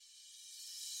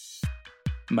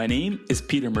My name is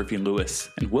Peter Murphy Lewis,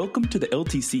 and welcome to the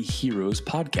LTC Heroes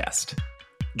podcast.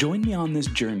 Join me on this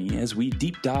journey as we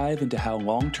deep dive into how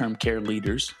long-term care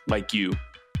leaders, like you,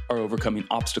 are overcoming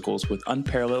obstacles with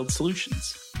unparalleled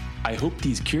solutions. I hope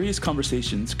these curious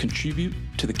conversations contribute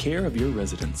to the care of your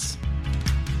residents.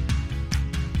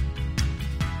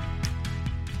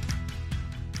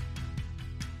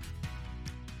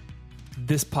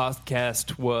 This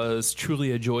podcast was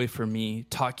truly a joy for me,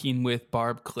 talking with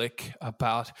Barb Click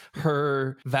about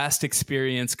her vast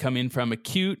experience coming from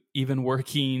acute, even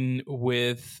working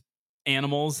with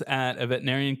animals at a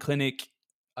veterinarian clinic,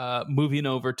 moving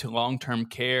over to long-term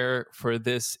care for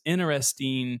this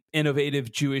interesting,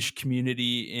 innovative Jewish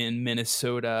community in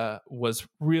Minnesota was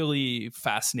really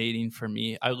fascinating for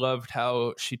me. I loved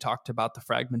how she talked about the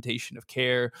fragmentation of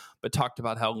care, but talked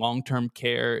about how long-term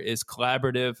care is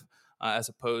collaborative, as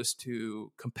opposed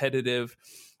to competitive.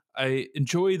 I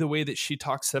enjoy the way that she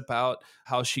talks about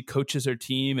how she coaches her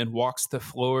team and walks the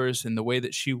floors, and the way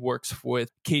that she works with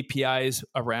KPIs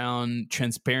around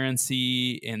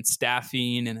transparency and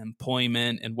staffing and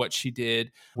employment, and what she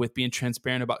did with being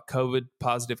transparent about COVID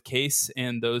positive case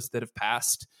and those that have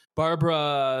passed.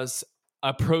 Barbara's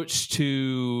approach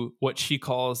to what she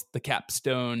calls the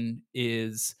capstone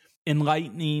is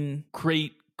enlightening,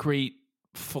 great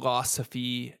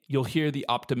philosophy. You'll hear the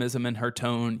optimism in her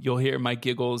tone. You'll hear my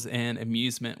giggles and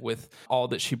amusement with all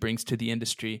that she brings to the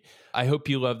industry. I hope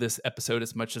you love this episode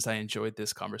as much as I enjoyed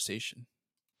this conversation.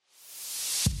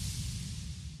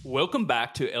 Welcome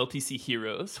back to LTC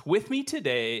Heroes. With me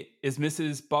today is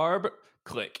Mrs. Barb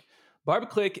Click. Barb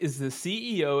Click is the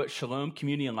CEO at Shalom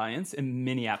Community Alliance in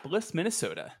Minneapolis,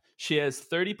 Minnesota. She has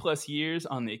 30 plus years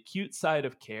on the acute side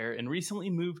of care and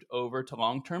recently moved over to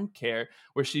long-term care,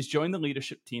 where she's joined the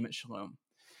leadership team at Shalom.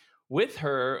 With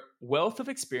her wealth of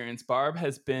experience, Barb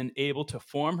has been able to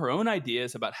form her own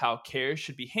ideas about how care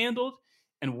should be handled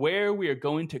and where we are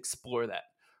going to explore that.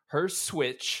 Her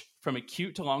switch from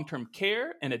acute to long-term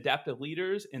care and adaptive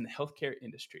leaders in the healthcare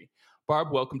industry.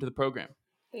 Barb, welcome to the program.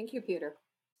 Thank you, Peter.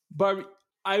 Barb,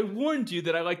 I warned you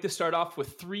that I like to start off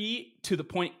with 3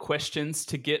 to-the-point questions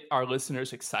to get our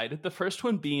listeners excited. The first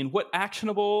one being, what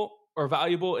actionable or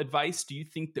valuable advice do you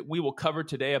think that we will cover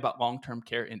today about long-term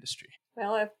care industry?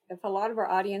 Well, if a lot of our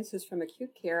audience is from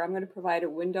acute care, I'm going to provide a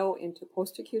window into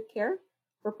post-acute care,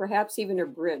 or perhaps even a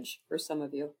bridge for some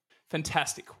of you.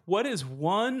 Fantastic. What is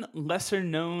one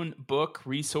lesser-known book,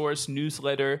 resource,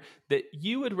 newsletter that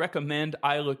you would recommend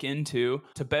I look into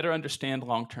to better understand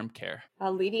long-term care?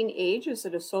 Leading Age is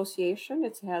an association.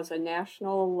 It has a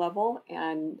national level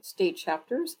and state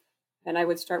chapters. And I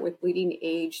would start with Leading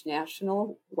Age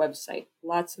National website.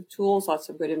 Lots of tools, lots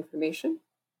of good information.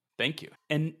 Thank you.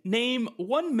 And name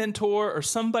one mentor or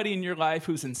somebody in your life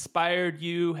who's inspired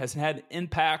you, has had an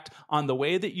impact on the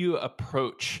way that you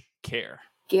approach care.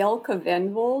 Gail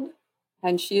Kvenvold,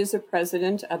 and she is the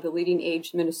president of the Leading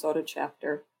Age Minnesota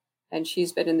chapter. And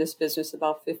she's been in this business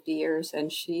about 50 years,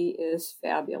 and she is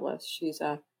fabulous. She's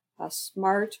a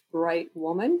smart, bright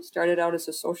woman, started out as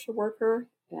a social worker,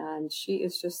 and she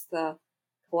is just the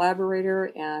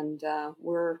collaborator, and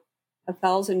we're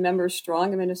 1,000 members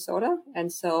strong in Minnesota.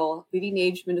 And so Leading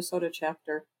Age Minnesota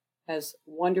chapter has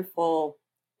wonderful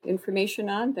information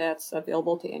on that's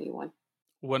available to anyone.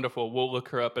 Wonderful. We'll look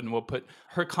her up and we'll put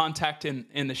her contact in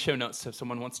the show notes if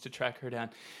someone wants to track her down.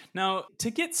 Now,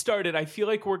 to get started, I feel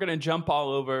like we're going to jump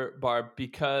all over, Barb,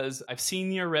 because I've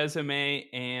seen your resume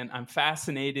and I'm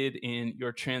fascinated in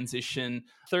your transition,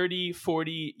 30,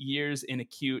 40 years in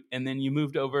acute, and then you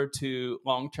moved over to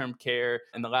long-term care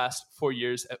in the last 4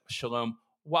 years at Shalom.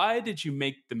 Why did you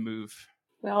make the move?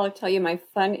 Well, I'll tell you my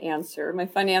fun answer. My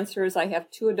fun answer is I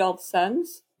have 2 adult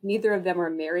sons. Neither of them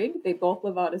are married. They both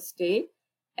live out of state.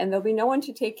 And there'll be no one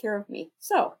to take care of me.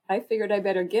 So I figured I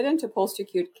better get into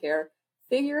post-acute care,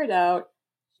 figure it out,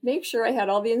 make sure I had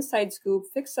all the inside scoop,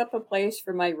 fix up a place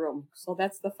for my room. So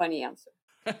that's the funny answer.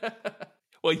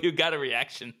 Well, you got a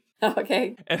reaction.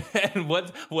 Okay. And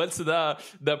what's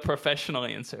the professional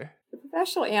answer? The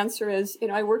professional answer is,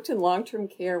 I worked in long-term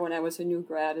care when I was a new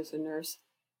grad as a nurse.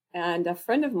 And a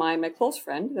friend of mine, my close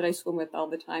friend that I swim with all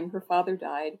the time, her father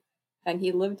died, and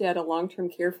he lived at a long-term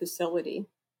care facility.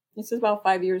 This is about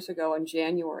 5 years ago in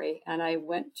January, and I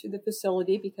went to the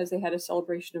facility because they had a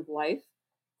celebration of life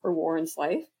for Warren's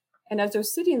life. And as I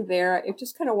was sitting there, it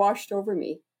just kind of washed over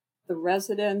me. The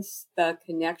residents, the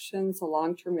connections, the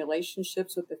long-term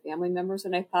relationships with the family members.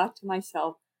 And I thought to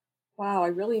myself, wow, I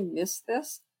really miss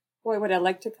this. Boy, would I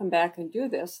like to come back and do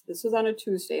this. This was on a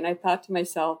Tuesday, and I thought to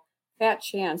myself, fat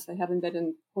chance. I haven't been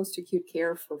in post-acute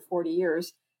care for 40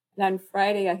 years. And on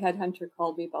Friday, a headhunter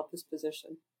called me about this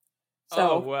position.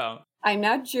 So, oh, wow. I'm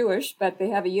not Jewish, but they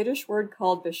have a Yiddish word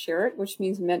called beshert, which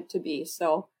means meant to be.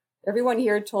 So everyone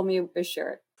here told me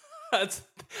beshert. That's,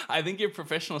 I think your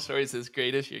professional story is as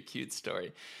great as your cute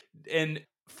story. And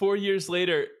 4 years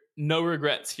later, no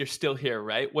regrets. You're still here,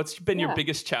 right? What's been your Yeah.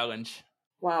 biggest challenge?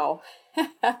 Wow.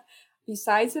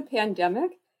 Besides the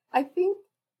pandemic, I think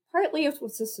partly it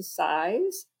was just the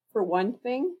size, for one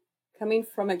thing. Coming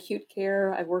from acute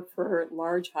care, I worked for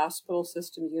large hospital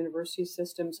systems, university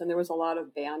systems, and there was a lot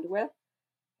of bandwidth.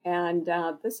 And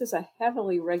this is a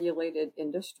heavily regulated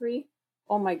industry.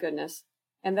 Oh my goodness.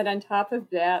 And then on top of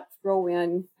that, throw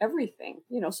in everything,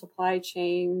 supply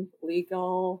chain,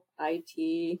 legal,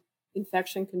 IT,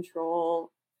 infection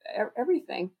control,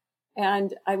 everything.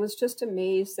 And I was just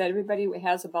amazed that everybody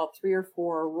has about 3 or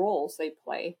 4 roles they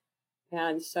play.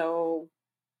 And so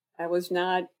I was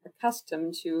not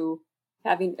accustomed to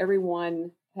having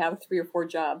everyone have 3 or 4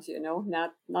 jobs,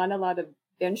 not a lot of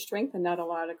bench strength and not a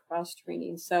lot of cross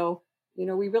training. So,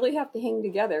 we really have to hang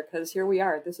together because here we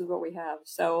are. This is what we have.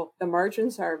 So the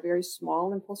margins are very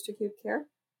small in post-acute care,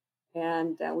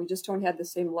 and we just don't have the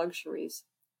same luxuries.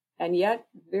 And yet,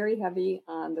 very heavy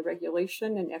on the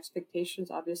regulation and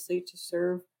expectations, obviously, to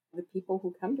serve the people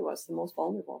who come to us, the most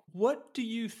vulnerable. What do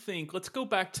you think? Let's go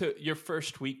back to your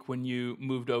first week when you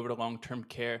moved over to long-term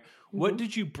care. Mm-hmm. What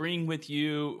did you bring with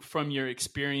you from your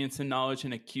experience and knowledge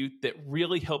in acute that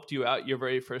really helped you out your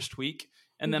very first week?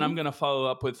 And then I'm going to follow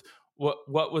up with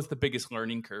what was the biggest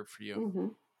learning curve for you? Mm-hmm.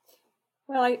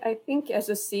 Well, I think as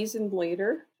a seasoned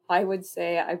leader, I would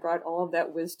say I brought all of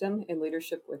that wisdom and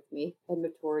leadership with me and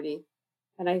maturity.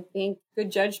 And I think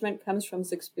good judgment comes from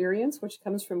experience, which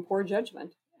comes from poor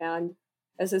judgment. And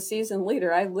as a seasoned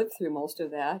leader, I lived through most of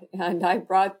that. And I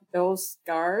brought those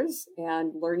scars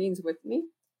and learnings with me.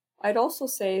 I'd also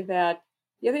say that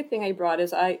the other thing I brought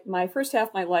is my first half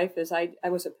of my life is I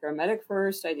was a paramedic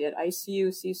first. I did ICU,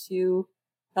 CCU,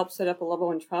 helped set up a level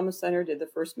 1 trauma center, did the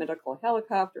first medical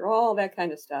helicopter, all that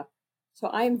kind of stuff. So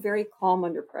I am very calm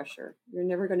under pressure. You're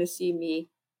never going to see me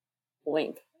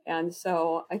blink. And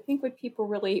so I think what people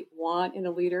really want in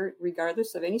a leader,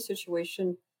 regardless of any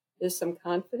situation, is some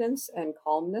confidence and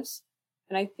calmness.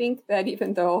 And I think that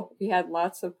even though we had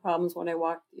lots of problems when I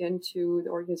walked into the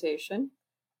organization,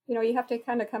 you have to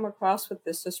kind of come across with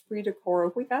this esprit de corps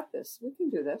of, we got this, we can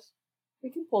do this, we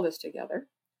can pull this together.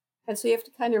 And so you have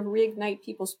to kind of reignite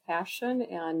people's passion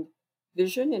and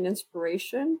vision and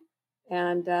inspiration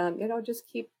and, just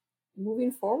keep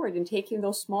moving forward and taking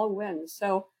those small wins.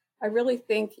 So I really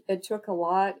think it took a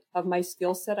lot of my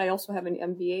skill set. I also have an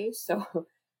MBA, so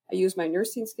I use my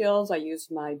nursing skills, I use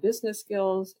my business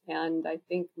skills, and I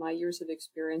think my years of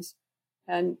experience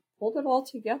and pulled it all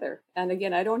together. And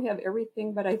again, I don't have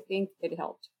everything, but I think it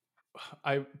helped.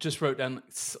 I just wrote down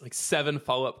like 7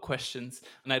 follow-up questions,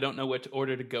 and I don't know what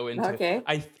order to go into. Okay.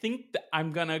 I think that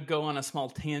I'm going to go on a small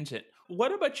tangent.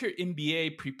 What about your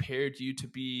MBA prepared you to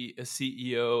be a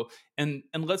CEO? And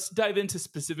let's dive into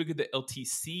specifically the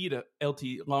LTC, the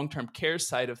LT long-term care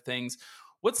side of things.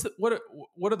 What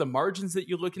are the margins that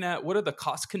you're looking at? What are the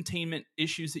cost containment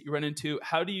issues that you run into?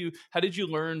 How did you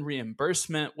learn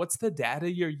reimbursement? What's the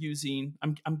data you're using?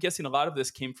 I'm guessing a lot of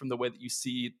this came from the way that you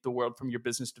see the world from your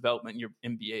business development and your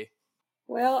MBA.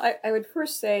 Well, I would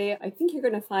first say I think you're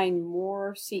going to find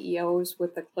more CEOs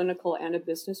with a clinical and a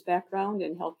business background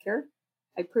in healthcare.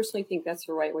 I personally think that's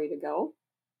the right way to go.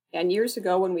 And years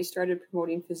ago, when we started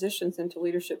promoting physicians into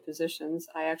leadership positions,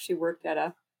 I actually worked at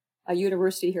a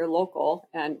university here local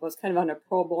and was kind of on a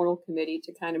pro bono committee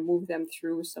to kind of move them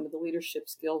through some of the leadership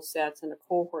skill sets and the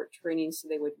cohort training so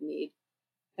they would need.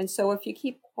 And so if you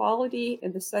keep quality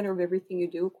in the center of everything you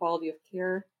do, quality of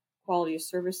care, quality of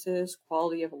services,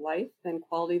 quality of life, and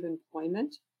quality of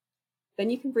employment, then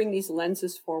you can bring these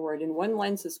lenses forward. And one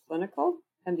lens is clinical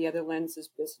and the other lens is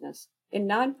business. In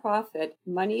nonprofit,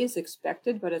 money is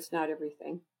expected, but it's not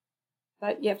everything.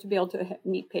 But you have to be able to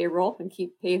meet payroll and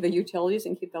pay the utilities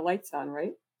and keep the lights on,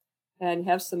 right? And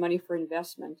have some money for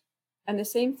investment. And the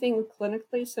same thing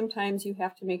clinically, sometimes you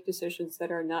have to make decisions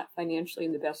that are not financially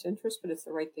in the best interest, but it's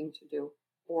the right thing to do.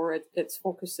 Or it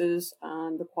focuses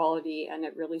on the quality and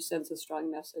it really sends a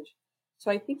strong message. So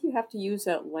I think you have to use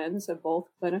that lens of both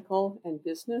clinical and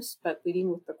business, but leading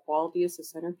with the quality as the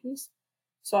centerpiece.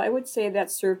 So I would say that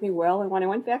served me well. And when I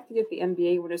went back to get the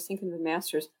MBA, when I was thinking of the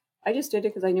master's, I just did it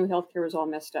because I knew healthcare was all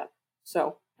messed up.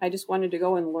 So I just wanted to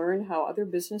go and learn how other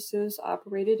businesses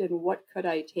operated and what could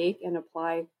I take and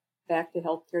apply back to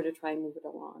healthcare to try and move it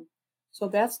along. So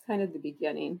that's kind of the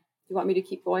beginning. Do you want me to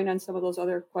keep going on some of those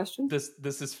other questions?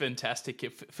 This is fantastic.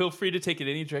 Feel free to take it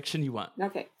any direction you want.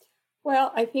 Okay.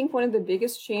 Well, I think one of the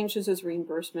biggest changes is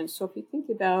reimbursement. So if you think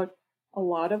about A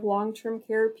lot of long-term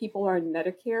care people are in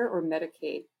Medicare or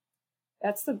Medicaid.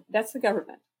 That's the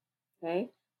government. Okay.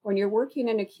 When you're working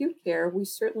in acute care, we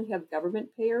certainly have government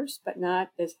payers, but not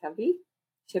as heavy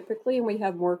typically, and we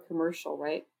have more commercial,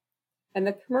 right? And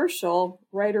the commercial,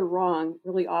 right or wrong,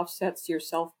 really offsets your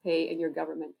self-pay and your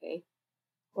government pay.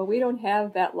 Well, we don't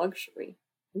have that luxury.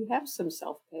 We have some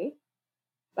self-pay,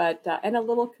 but and a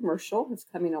little commercial is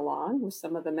coming along with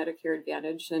some of the Medicare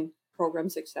Advantage and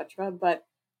programs, etc. But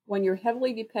when you're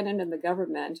heavily dependent on the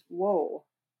government, whoa,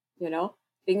 you know,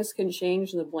 things can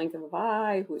change in the blink of an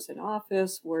eye. Who's in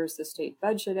office? Where's the state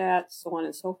budget at? So on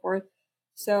and so forth.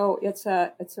 So it's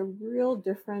a real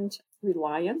different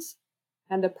reliance,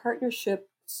 and the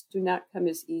partnerships do not come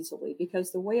as easily,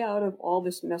 because the way out of all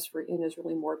this mess we're in is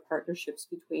really more partnerships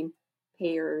between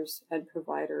payers and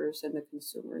providers and the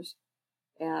consumers.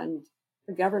 And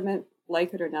the government,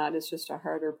 like it or not, is just a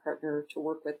harder partner to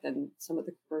work with than some of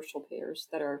the commercial payers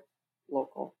that are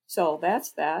local. So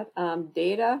that's that.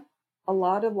 Data, a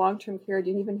lot of long-term care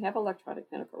didn't even have electronic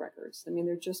medical records. I mean,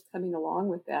 they're just coming along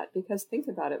with that, because think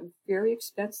about it, very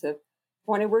expensive.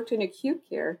 When I worked in acute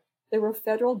care, there were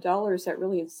federal dollars that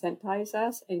really incentivized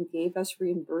us and gave us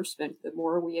reimbursement the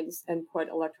more we put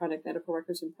electronic medical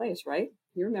records in place, right?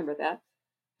 You remember that.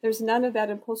 There's none of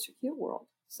that in post-acute world.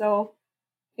 So,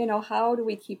 how do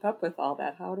we keep up with all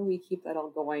that? How do we keep that all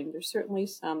going? There's certainly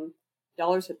some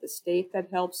dollars at the state that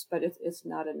helps, but it's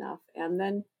not enough. And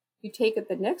then you take it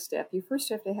the next step. You first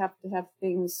have to have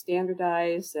things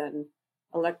standardized and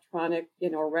electronic,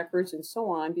 records and so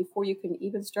on before you can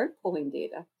even start pulling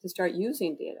data, to start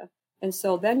using data. And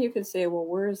so then you can say, well,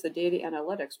 where is the data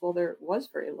analytics? Well, there was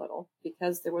very little,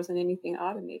 because there wasn't anything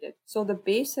automated. So the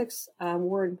basics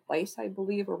were in place, I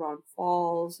believe, around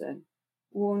falls and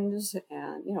wounds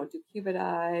and,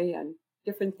 decubiti and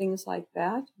different things like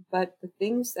that. But the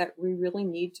things that we really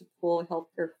need to pull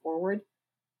healthcare forward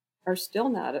are still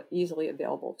not easily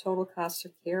available. Total cost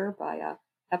of care by a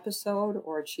episode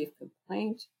or a chief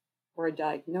complaint or a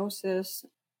diagnosis,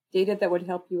 data that would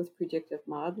help you with predictive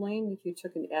modeling. If you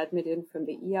took an admit in from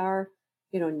the ER,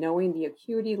 knowing the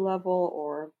acuity level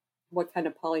or what kind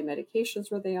of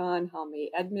polymedications were they on, how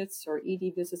many admits or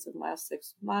ED visits in the last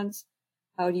 6 months,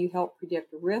 how do you help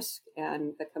predict risk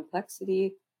and the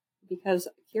complexity? Because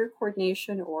care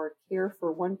coordination or care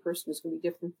for one person is going to be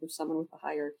different from someone with a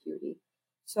higher acuity.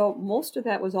 So most of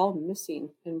that was all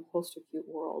missing in post-acute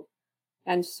world.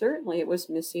 And certainly it was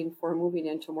missing for moving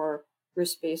into more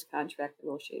risk-based contract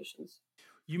negotiations.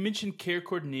 You mentioned care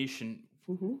coordination.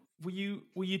 Mm-hmm.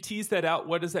 Will you tease that out?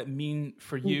 What does that mean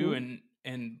for you,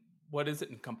 and what does it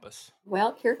encompass?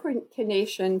 Well, care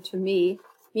coordination to me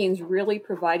means really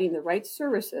providing the right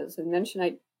services. And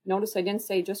notice I didn't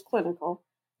say just clinical,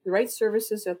 the right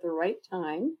services at the right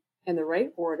time, in the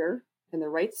right order, in the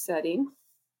right setting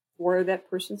for that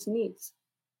person's needs.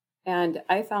 And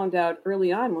I found out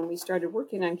early on when we started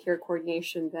working on care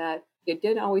coordination that it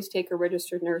didn't always take a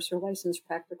registered nurse or licensed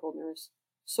practical nurse.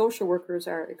 Social workers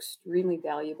are extremely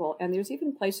valuable. And there's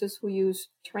even places who use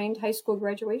trained high school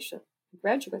graduates,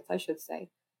 I should say.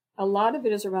 A lot of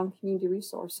it is around community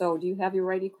resource. So do you have your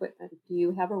right equipment? Do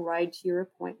you have a ride to your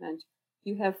appointment? Do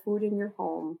you have food in your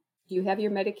home? Do you have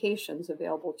your medications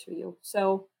available to you?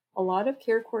 So a lot of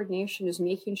care coordination is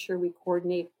making sure we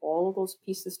coordinate all of those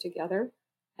pieces together.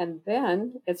 And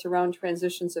then it's around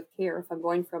transitions of care. If I'm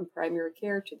going from primary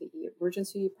care to the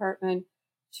emergency department,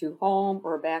 to home,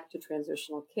 or back to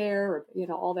transitional care, or,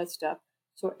 all that stuff.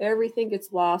 So everything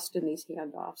gets lost in these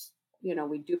handoffs.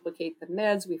 We duplicate the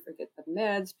meds, we forget the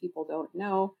meds, people don't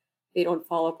know, they don't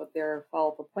follow up with their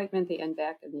follow-up appointment, they end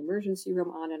back in the emergency room,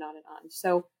 on and on and on.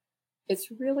 So it's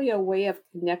really a way of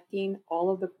connecting all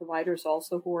of the providers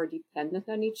also who are dependent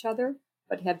on each other,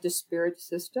 but have disparate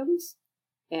systems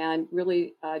and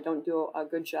really don't do a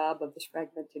good job of this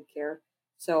fragmented care.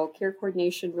 So care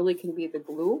coordination really can be the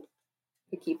glue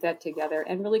to keep that together,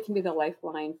 and really can be the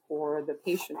lifeline for the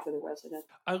patient, for the resident.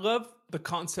 I love the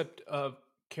concept of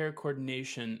care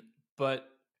coordination, but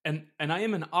and I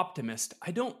am an optimist.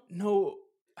 I don't know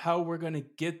how we're going to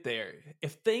get there.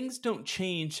 If things don't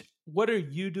change, what are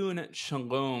you doing at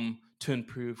Shalom to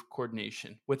improve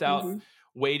coordination without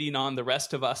waiting on the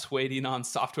rest of us, waiting on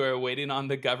software, waiting on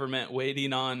the government,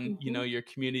 waiting on your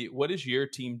community? What is your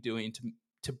team doing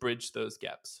to bridge those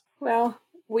gaps? Well,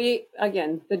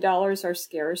 the dollars are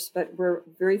scarce, but we're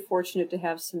very fortunate to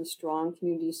have some strong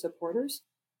community supporters,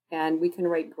 and we can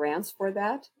write grants for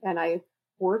that. And I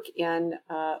work in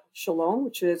Shalom,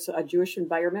 which is a Jewish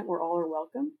environment where all are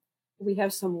welcome. We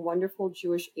have some wonderful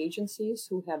Jewish agencies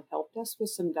who have helped us with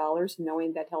some dollars,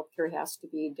 knowing that healthcare has to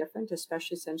be different,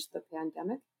 especially since the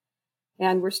pandemic.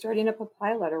 And we're starting up a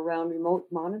pilot around remote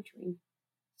monitoring.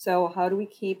 So how do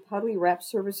we wrap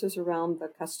services around the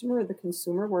customer or the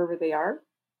consumer wherever they are?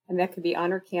 And that could be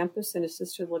on our campus in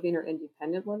assisted living or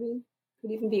independent living. It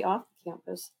could even be off the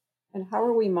campus. And how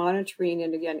are we monitoring?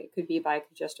 And again, it could be by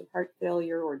congestive heart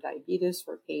failure or diabetes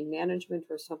or pain management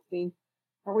or something.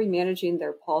 How are we managing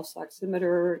their pulse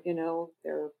oximeter,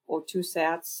 their O2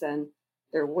 sats and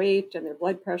their weight and their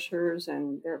blood pressures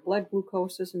and their blood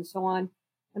glucoses and so on?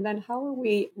 And then how are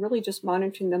we really just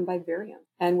monitoring them by variant?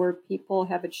 And where people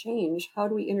have a change, how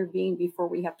do we intervene before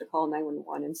we have to call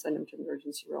 911 and send them to the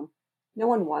emergency room? No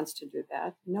one wants to do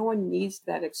that. No one needs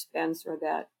that expense or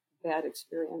that bad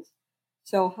experience.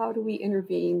 So how do we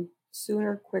intervene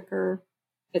sooner, quicker?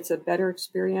 It's a better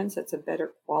experience. It's a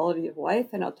better quality of life.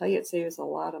 And I'll tell you, it saves a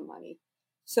lot of money.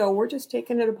 So we're just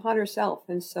taking it upon ourselves.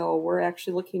 And so we're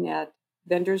actually looking at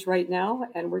vendors right now,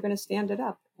 and we're going to stand it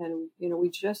up. And, we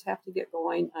just have to get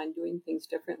going on doing things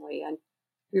differently. And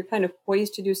we were kind of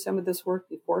poised to do some of this work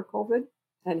before COVID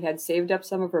and had saved up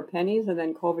some of our pennies. And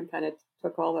then COVID kind of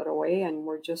took all that away. And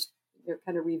we're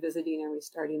kind of revisiting and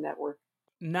restarting that work.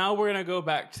 Now we're going to go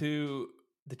back to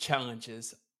the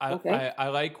challenges. Okay. I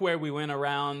like where we went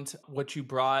around what you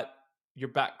brought, your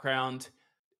background.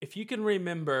 If you can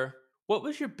remember, what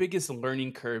was your biggest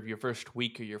learning curve your first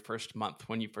week or your first month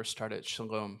when you first started at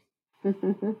Shalom?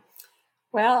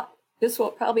 Well, this will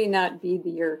probably not be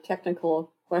your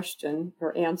technical question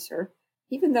or answer.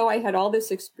 Even though I had all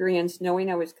this experience knowing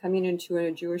I was coming into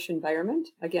a Jewish environment,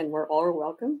 again, we're all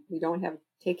welcome. We don't have to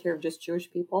take care of just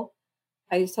Jewish people.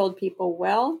 I just told people,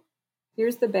 well,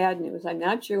 here's the bad news. I'm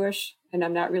not Jewish and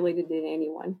I'm not related to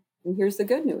anyone. And here's the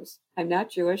good news. I'm not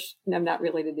Jewish and I'm not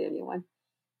related to anyone.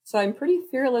 So I'm pretty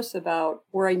fearless about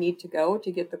where I need to go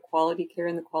to get the quality care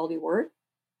and the quality work.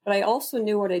 But I also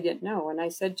knew what I didn't know. And I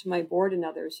said to my board and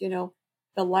others,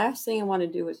 the last thing I want to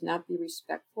do is not be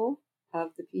respectful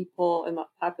of the people and the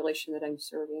population that I'm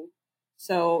serving.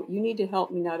 So you need to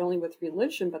help me not only with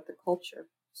religion, but the culture.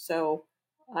 So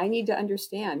I need to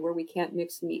understand where we can't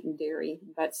mix meat and dairy,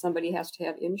 but somebody has to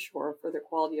have inshore for their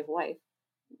quality of life.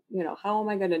 How am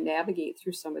I going to navigate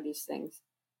through some of these things?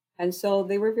 And so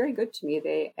they were very good to me.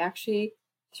 They actually,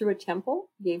 through a temple,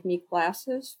 gave me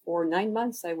classes for 9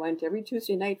 months. I went every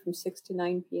Tuesday night from 6 to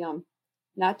 9 p.m.,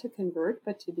 not to convert,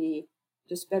 but to be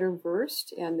just better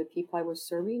versed in the people I was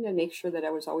serving and make sure that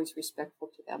I was always respectful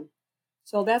to them.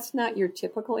 So that's not your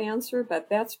typical answer, but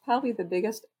that's probably the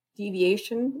biggest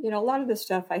deviation. A lot of the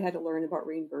stuff I had to learn about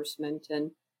reimbursement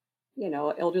and,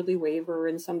 elderly waiver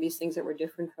and some of these things that were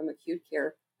different from acute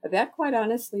care. But that quite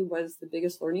honestly was the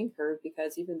biggest learning curve,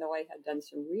 because even though I had done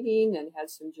some reading and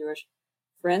had some Jewish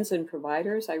friends and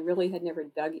providers, I really had never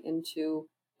dug into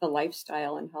the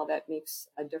lifestyle and how that makes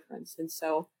a difference. And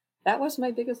so that was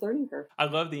my biggest learning curve. I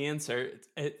love the answer.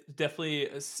 It definitely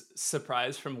a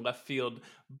surprise from left field.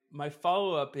 My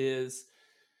follow-up is,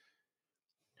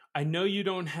 I know you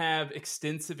don't have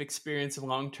extensive experience in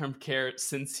long-term care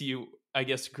since you, I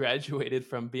guess, graduated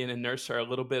from being a nurse, or a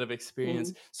little bit of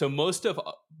experience. So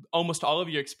almost all of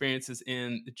your experiences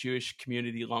in the Jewish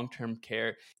community, long-term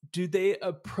care, do they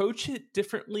approach it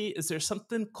differently? Is there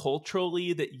something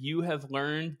culturally that you have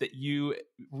learned that you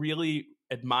really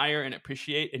admire and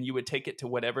appreciate, and you would take it to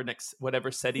whatever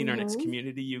setting or next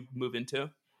community you move into?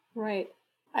 Right.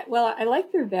 I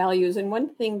like their values. And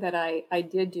one thing that I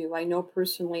did do, I know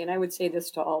personally, and I would say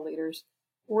this to all leaders,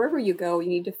 wherever you go, you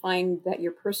need to find that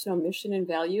your personal mission and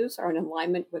values are in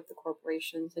alignment with the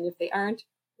corporations. And if they aren't,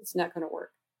 it's not going to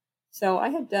work. So I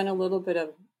had done a little bit of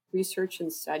research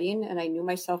and studying, and I knew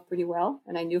myself pretty well.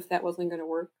 And I knew if that wasn't going to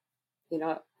work,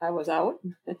 I was out.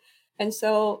 And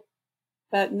so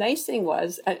the nice thing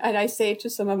was, and I say to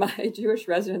some of my Jewish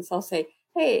residents, I'll say,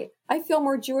 hey, I feel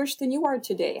more Jewish than you are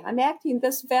today. I'm acting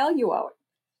this value out.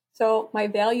 So my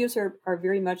values are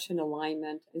very much in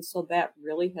alignment. And so that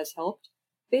really has helped.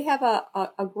 They have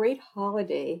a great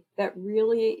holiday that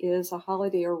really is a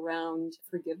holiday around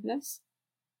forgiveness.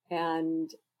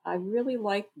 And I really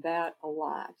like that a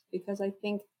lot, because I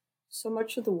think so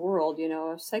much of the world,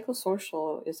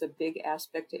 psychosocial is a big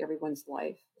aspect to everyone's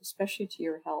life, especially to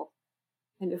your health.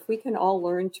 And if we can all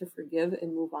learn to forgive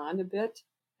and move on a bit,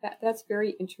 that's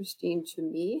very interesting to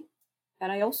me.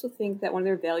 And I also think that one of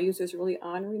their values is really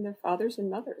honoring their fathers and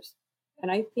mothers.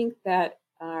 And I think that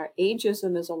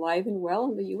ageism is alive and well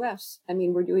in the U.S. I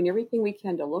mean, we're doing everything we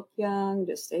can to look young,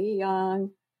 to stay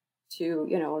young, to,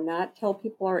 not tell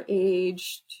people our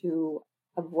age, to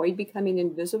avoid becoming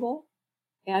invisible.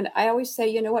 And I always say,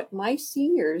 you know what, my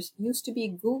seniors used to be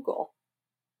Google,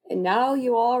 and now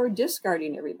you all are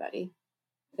discarding everybody.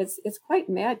 It's quite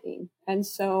maddening. And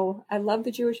so I love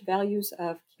the Jewish values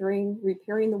of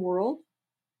repairing the world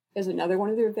is another one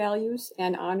of their values,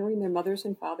 and honoring their mothers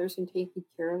and fathers and taking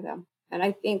care of them. And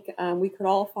I think we could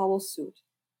all follow suit.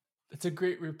 That's a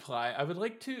great reply. I would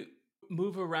like to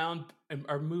move around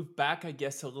or move back, I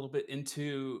guess, a little bit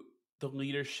into the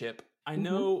leadership. I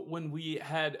know when we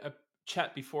had a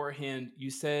chat beforehand, you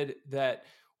said that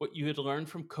what you had learned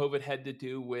from COVID had to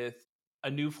do with a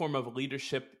new form of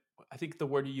leadership. I think the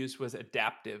word you used was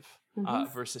adaptive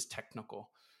versus technical.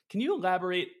 Can you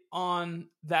elaborate on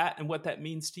that and what that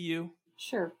means to you?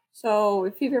 Sure. So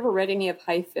if you've ever read any of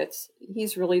Heifetz,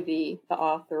 he's really the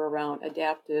author around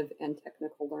adaptive and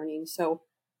technical learning. So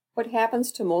what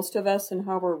happens to most of us and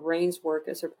how our brains work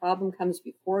is a problem comes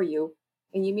before you,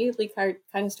 and you immediately kind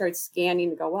of start scanning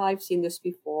and go, well, I've seen this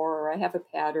before, or I have a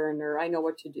pattern, or I know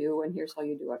what to do, and here's how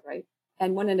you do it, right?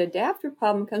 And when an adaptive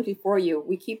problem comes before you,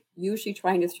 we keep usually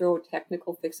trying to throw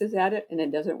technical fixes at it, and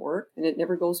it doesn't work, and it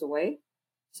never goes away.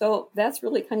 So that's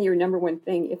really kind of your number one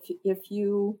thing.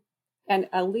 And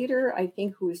a leader, I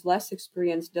think, who is less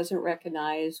experienced doesn't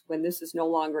recognize when this is no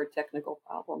longer a technical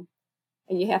problem,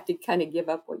 and you have to kind of give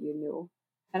up what you knew.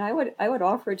 And I would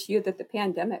offer to you that the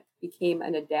pandemic became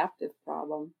an adaptive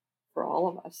problem for all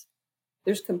of us.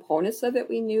 There's components of it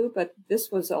we knew, but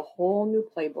this was a whole new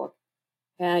playbook.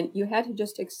 And you had to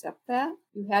just accept that.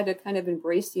 You had to kind of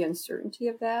embrace the uncertainty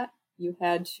of that. You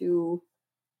had to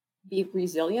be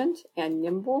resilient and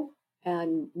nimble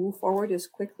and move forward as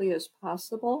quickly as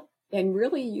possible. And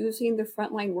really using the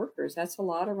frontline workers. That's a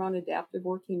lot around adaptive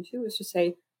working too, is to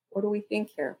say, what do we think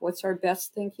here? What's our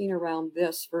best thinking around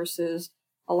this versus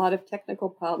a lot of technical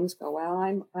problems go, well,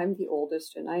 I'm the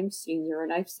oldest and I'm senior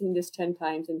and I've seen this 10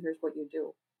 times and here's what you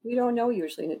do. We don't know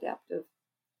usually in adaptive.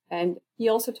 And he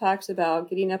also talks about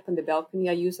getting up on the balcony.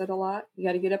 I use that a lot. You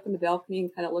got to get up on the balcony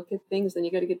and kind of look at things. Then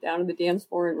you got to get down on the dance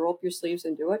floor and roll up your sleeves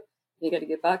and do it. And you got to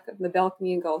get back up on the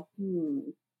balcony and go,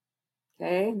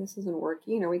 okay, this isn't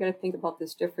working. Or we got to think about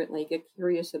this differently, get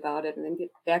curious about it, and then get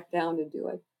back down to do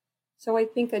it. So I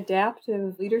think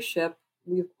adaptive leadership,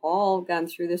 we've all gone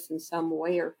through this in some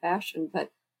way or fashion, but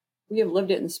we have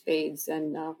lived it in spades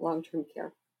and long-term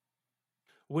care.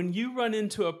 When you run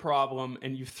into a problem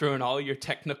and you've thrown all your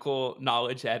technical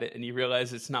knowledge at it and you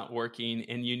realize it's not working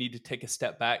and you need to take a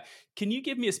step back, can you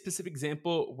give me a specific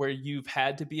example where you've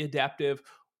had to be adaptive?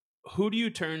 Who do you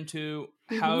turn to?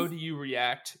 How do you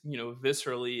react,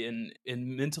 viscerally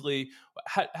and mentally?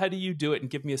 How do you do it? And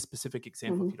give me a specific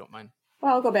example if you don't mind.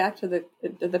 Well, I'll go back to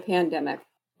the pandemic.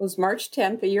 It was March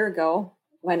 10th a year ago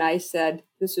when I said,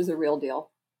 this is a real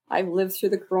deal. I've lived through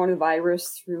the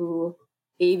coronavirus, through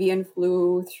avian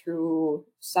flu, through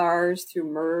SARS,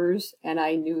 through MERS, and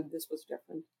I knew this was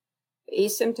different.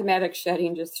 Asymptomatic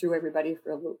shedding just threw everybody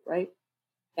for a loop, right?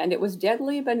 And it was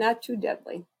deadly, but not too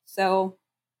deadly. So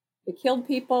it killed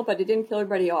people, but it didn't kill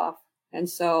everybody off. And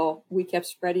so we kept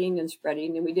spreading and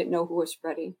spreading, and we didn't know who was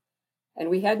spreading. And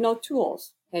we had no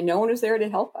tools, and no one was there to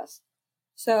help us.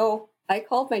 So I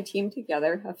called my team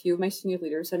together, a few of my senior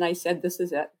leaders, and I said, this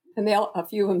is it. And a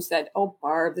few of them said, oh,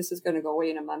 Barb, this is going to go away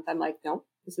in a month. I'm like, no,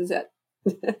 this is it.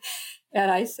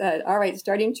 And I said, all right,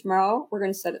 starting tomorrow, we're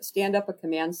going to stand up a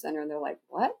command center. And they're like,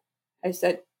 what? I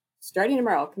said, starting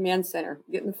tomorrow, command center.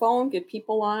 Get in the phone, get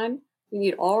people on. We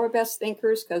need all our best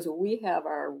thinkers because we have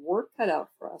our work cut out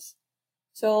for us.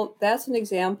 So that's an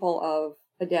example of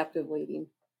adaptive leading.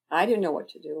 I didn't know what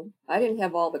to do. I didn't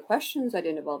have all the questions. I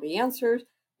didn't have all the answers,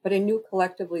 but I knew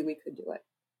collectively we could do it.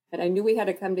 And I knew we had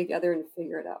to come together and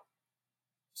figure it out.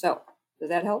 So does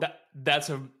that help? That's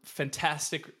a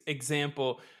fantastic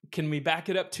example. Can we back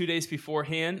it up 2 days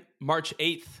beforehand? March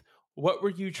 8th, what were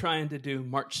you trying to do?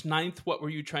 March 9th, what were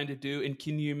you trying to do? And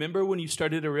can you remember when you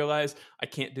started to realize, I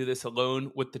can't do this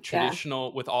alone with the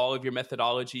traditional, with all of your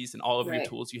methodologies and all of your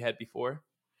tools you had before?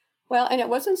 Well, and it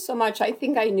wasn't so much, I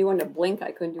think I knew in a blink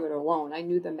I couldn't do it alone. I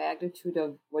knew the magnitude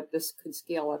of what this could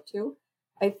scale up to.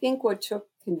 I think what took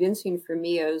convincing for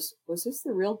me is, was this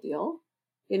the real deal?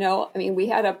 We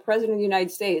had a president of the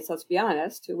United States, let's be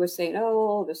honest, who was saying,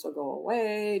 oh, this will go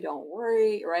away, don't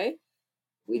worry, right?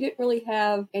 We didn't really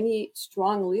have any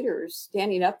strong leaders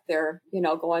standing up there,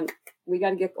 going, we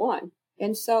got to get going.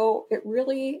 And so it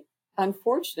really,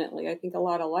 unfortunately, I think a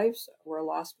lot of lives were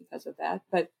lost because of that.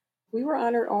 But we were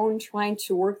on our own trying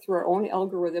to work through our own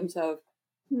algorithms of,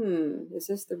 is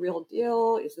this the real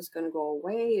deal? Is this going to go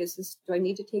away? Do I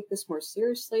need to take this more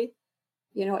seriously?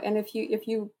 And if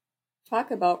you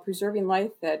talk about preserving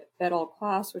life at all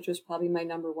costs, which is probably my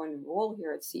number one role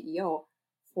here at CEO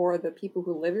for the people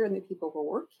who live here and the people who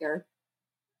work here,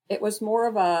 it was more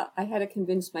of I had to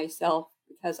convince myself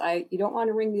because you don't want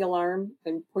to ring the alarm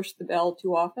and push the bell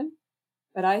too often,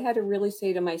 but I had to really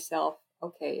say to myself,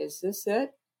 okay, is this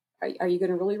it? are you going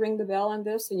to really ring the bell on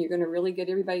this and you're going to really get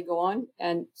everybody going?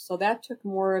 And so that took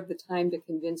more of the time to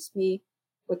convince me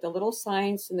with the little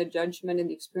science and the judgment and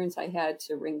the experience I had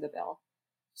to ring the bell.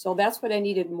 So that's what I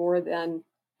needed more than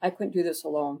I couldn't do this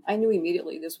alone. I knew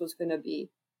immediately this was going to be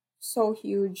so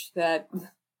huge that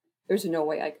there's no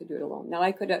way I could do it alone. Now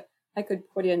I could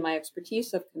put in my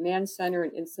expertise of command center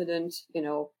and incident,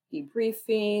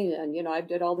 debriefing, and I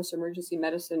did all this emergency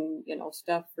medicine,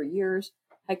 stuff for years.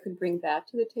 I could bring that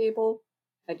to the table.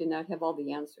 I did not have all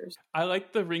the answers. I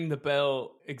like the ring the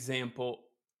bell example.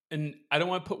 And I don't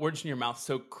want to put words in your mouth,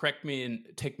 so correct me and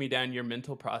take me down your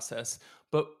mental process.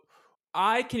 But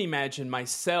I can imagine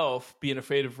myself being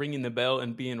afraid of ringing the bell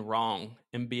and being wrong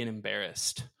and being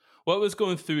embarrassed. What was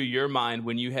going through your mind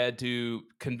when you had to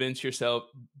convince yourself,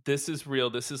 this is real,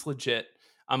 this is legit,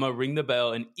 I'm going to ring the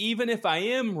bell, and even if I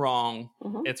am wrong,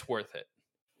 it's worth it?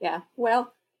 Yeah,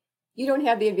 well, you don't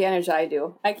have the advantage I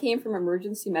do. I came from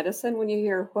emergency medicine. When you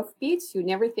hear hoofbeats, you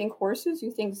never think horses,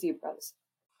 you think zebras.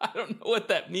 I don't know what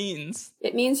that means.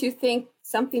 It means you think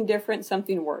something different,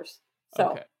 something worse.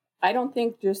 So okay. I don't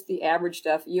think just the average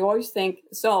stuff. You always think,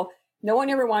 so no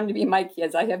one ever wanted to be my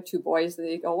kids. I have two boys.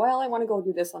 They go, well, I want to go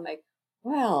do this. I'm like,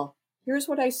 well, here's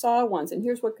what I saw once and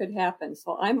here's what could happen.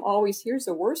 So I'm always, here's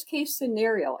the worst case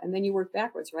scenario. And then you work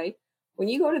backwards, right? When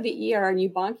you go to the ER and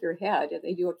you bonk your head and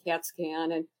they do a CAT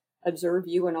scan and observe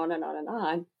you and on and on and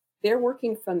on, they're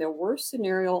working from the worst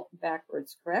scenario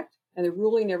backwards, correct? And they're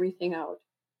ruling everything out.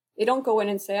 They don't go in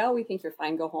and say, oh, we think you're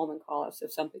fine, go home and call us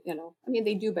if something, I mean,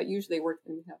 they do, but usually they work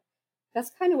them out.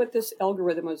 That's kind of what this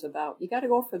algorithm was about. You got to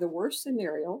go for the worst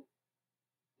scenario,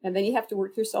 and then you have to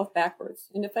work yourself backwards.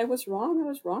 And if I was wrong, I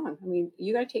was wrong. I mean,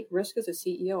 you got to take risk as a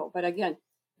CEO. But again,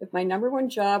 if my number one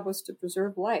job was to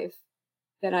preserve life,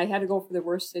 then I had to go for the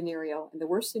worst scenario. And the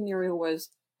worst scenario was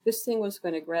this thing was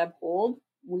going to grab hold.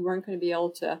 We weren't going to be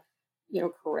able to,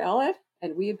 corral it.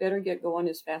 And we better get going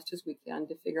as fast as we can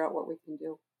to figure out what we can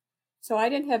do. So I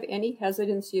didn't have any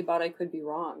hesitancy about I could be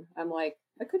wrong. I'm like,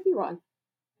 I could be wrong.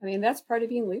 I mean, that's part of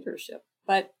being leadership.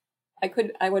 But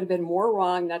I would have been more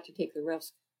wrong not to take the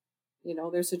risk.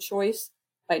 There's a choice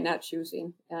by not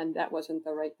choosing, and that wasn't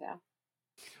the right path.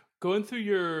 Going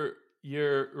through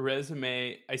your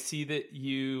resume, I see that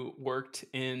you worked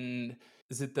in,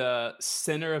 is it the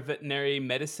Center of Veterinary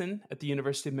Medicine at the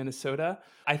University of Minnesota?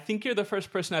 I think you're the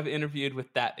first person I've interviewed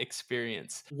with that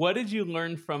experience. What did you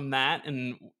learn from that,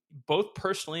 and both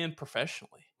personally and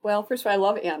professionally? Well, first of all, I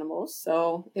love animals,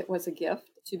 so it was a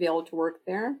gift to be able to work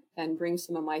there and bring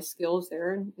some of my skills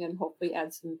there and hopefully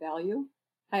add some value.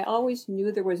 I always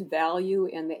knew there was value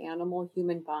in the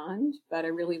animal-human bond, but I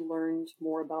really learned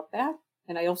more about that.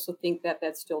 And I also think that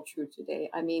that's still true today.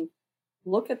 I mean,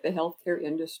 look at the healthcare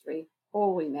industry.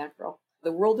 Holy mackerel.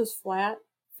 The world is flat.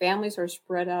 Families are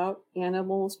spread out.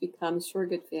 Animals become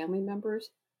surrogate family members.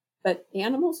 But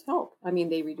animals help. I mean,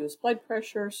 they reduce blood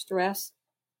pressure, stress.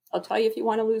 I'll tell you, if you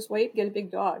want to lose weight, get a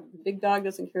big dog. The big dog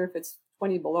doesn't care if it's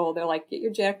 20 below. They're like, get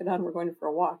your jacket on. We're going for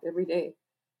a walk every day.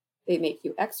 They make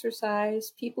you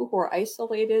exercise. People who are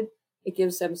isolated, it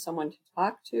gives them someone to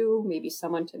talk to, maybe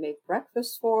someone to make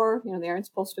breakfast for. They aren't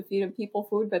supposed to feed people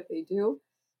food, but they do.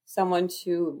 Someone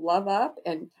to love up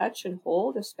and touch and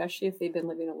hold, especially if they've been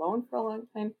living alone for a long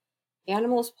time.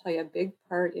 Animals play a big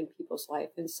part in people's life.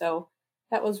 And so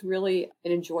that was really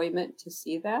an enjoyment to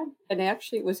see that. And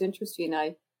actually, it was interesting.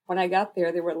 When I got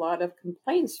there were a lot of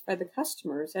complaints by the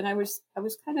customers. And I was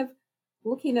kind of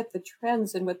looking at the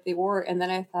trends and what they were. And then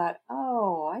I thought,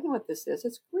 oh, I know what this is.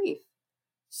 It's grief.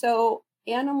 So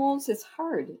animals, it's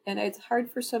hard. And it's hard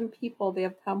for some people. They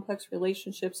have complex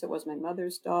relationships. It was my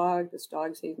mother's dog. This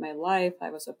dog saved my life.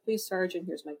 I was a police sergeant.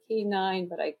 Here's my canine,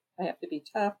 but I have to be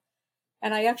tough.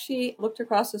 And I actually looked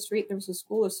across the street. There was a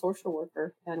school of social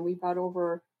worker, and we brought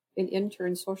over an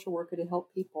intern social worker to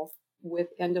help people with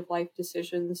end-of-life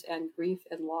decisions and grief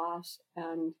and loss.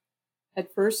 And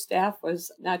at first, staff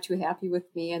was not too happy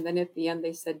with me. And then at the end,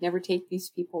 they said, never take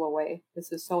these people away.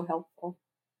 This is so helpful.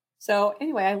 So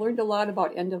anyway, I learned a lot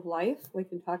about end of life. We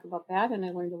can talk about that. And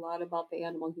I learned a lot about the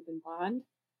animal-human bond.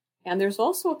 And there's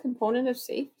also a component of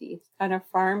safety. It's kind of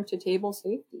farm-to-table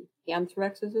safety.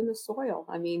 Anthrax is in the soil.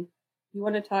 I mean, you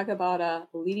want to talk about a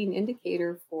leading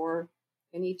indicator for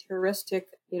any terroristic,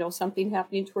 something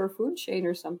happening to our food chain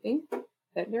or something.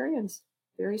 Veterinarians,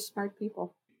 very smart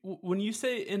people. When you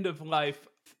say end of life,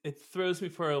 it throws me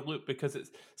for a loop because it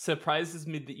surprises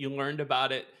me that you learned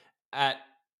about it at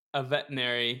a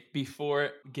veterinary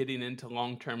before getting into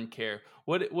long-term care.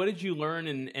 What did you learn,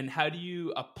 and how do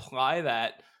you apply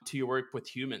that to your work with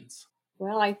humans?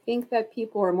 Well, I think that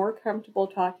people are more comfortable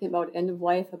talking about end of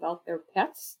life about their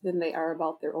pets than they are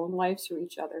about their own lives or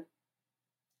each other.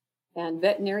 And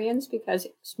veterinarians, because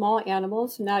small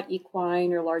animals, not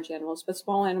equine or large animals, but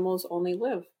small animals only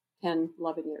live 10,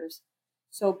 11 years.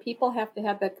 So people have to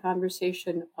have that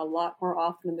conversation a lot more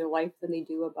often in their life than they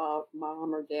do about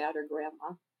mom or dad or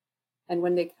grandma. And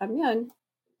when they come in,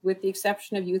 with the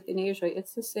exception of euthanasia,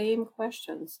 it's the same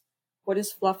questions. What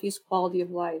is Fluffy's quality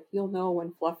of life? You'll know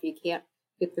when Fluffy can't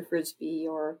get the Frisbee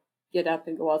or get up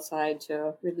and go outside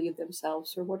to relieve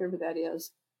themselves or whatever that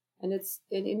is. And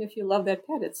if you love that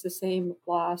pet, it's the same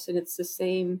loss and it's the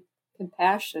same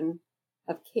compassion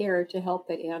of care to help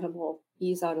that animal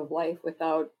ease out of life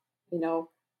without,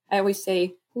 I always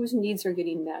say, whose needs are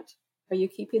getting met? Are you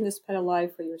keeping this pet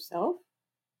alive for yourself?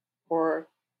 Or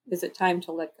is it time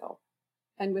to let go?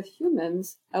 And with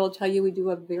humans, I will tell you, we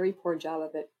do a very poor job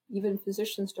of it. Even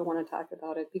physicians don't want to talk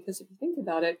about it because if you think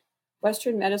about it,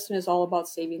 Western medicine is all about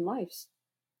saving lives.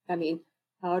 I mean,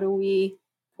 how do we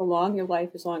prolong your life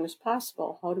as long as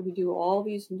possible? How do we do all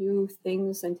these new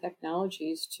things and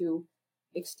technologies to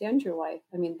extend your life?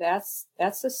 I mean, that's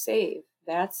a save.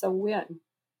 That's a win.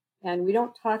 And we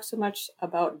don't talk so much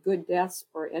about good deaths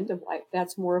or end of life.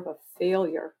 That's more of a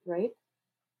failure, right?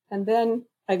 And then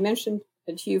I mentioned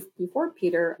to you before,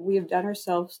 Peter, we have done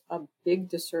ourselves a big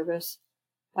disservice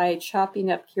by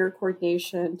chopping up care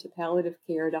coordination to palliative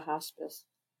care to hospice.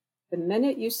 The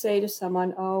minute you say to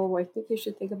someone, oh, I think you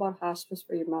should think about hospice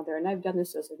for your mother, and I've done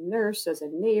this as a nurse, as a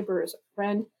neighbor, as a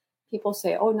friend, people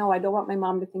say, oh, no, I don't want my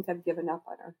mom to think I've given up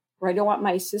on her. Or I don't want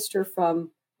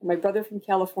my brother from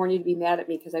California to be mad at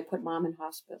me because I put mom in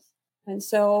hospice. And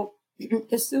so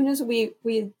as soon as we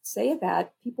say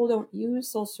that, people don't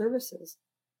use those services.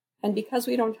 And because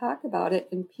we don't talk about it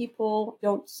and people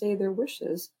don't say their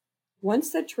wishes,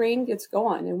 once the train gets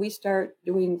going and we start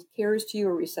doing cares to you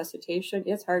or resuscitation,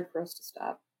 it's hard for us to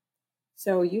stop.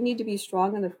 So you need to be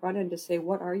strong on the front end to say,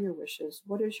 what are your wishes?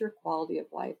 What is your quality of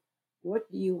life?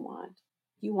 What do you want?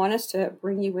 Do you want us to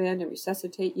bring you in and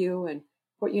resuscitate you and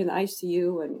put you in the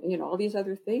ICU and, all these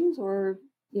other things? Or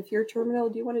if you're terminal,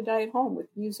 do you want to die at home with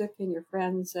music and your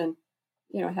friends and,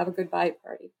 have a goodbye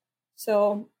party?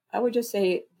 So I would just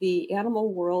say the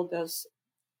animal world does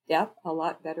death a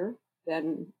lot better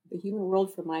than the human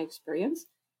world from my experience.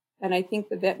 And I think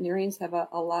the veterinarians have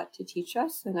a lot to teach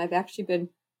us. And I've actually been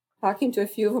talking to a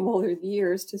few of them over the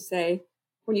years to say,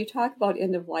 when you talk about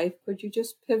end of life, could you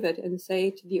just pivot and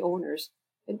say to the owners,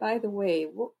 and by the way,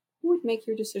 who would make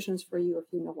your decisions for you if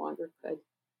you no longer could?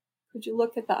 Could you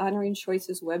look at the Honoring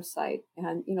Choices website?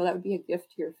 And, that would be a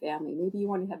gift to your family. Maybe you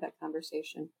want to have that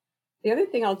conversation. The other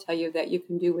thing I'll tell you that you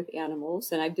can do with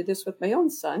animals, and I did this with my own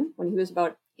son when he was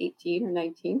about 18 or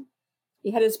 19,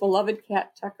 he had his beloved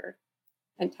cat, Tucker.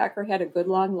 And Tucker had a good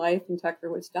long life and Tucker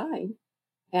was dying.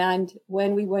 And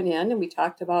when we went in and we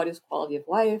talked about his quality of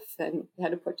life and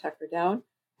had to put Tucker down,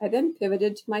 I then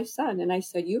pivoted to my son and I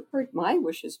said, you've heard my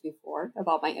wishes before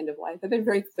about my end of life. I've been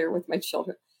very clear with my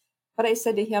children. But I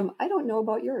said to him, I don't know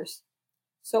about yours.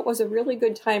 So it was a really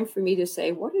good time for me to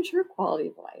say, what is your quality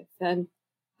of life? And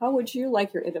how would you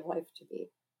like your end of life to be?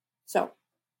 So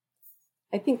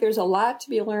I think there's a lot to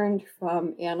be learned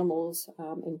from animals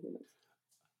and humans.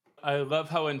 I love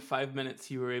how in 5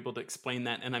 minutes you were able to explain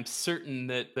that. And I'm certain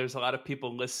that there's a lot of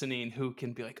people listening who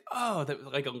can be like, oh,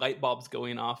 that like a light bulb's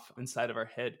going off inside of our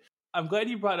head. I'm glad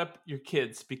you brought up your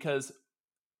kids because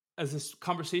as this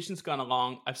conversation's gone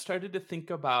along, I've started to think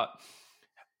about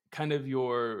kind of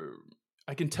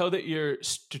I can tell that you're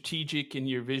strategic and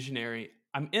you're visionary.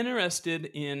 I'm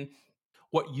interested in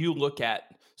what you look at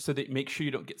so that make sure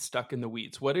you don't get stuck in the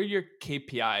weeds. What are your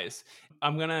KPIs?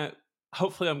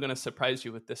 Hopefully I'm going to surprise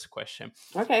you with this question.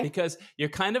 Okay. Because you're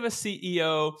kind of a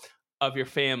CEO of your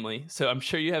family. So I'm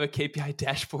sure you have a KPI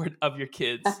dashboard of your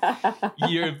kids.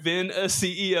 You've been a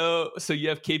CEO, so you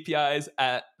have KPIs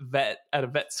at a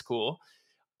vet school,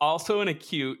 also in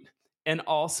acute and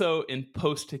also in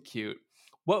post-acute.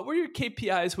 What were your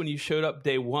KPIs when you showed up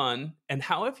day one, and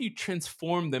how have you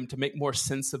transformed them to make more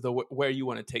sense of where you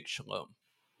want to take Shalom?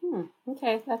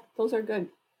 Okay, those are good.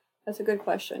 That's a good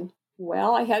question.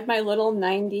 Well, I had my little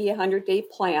 90, 100-day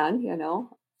plan,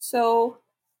 So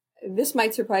this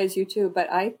might surprise you too,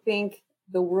 but I think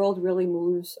the world really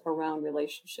moves around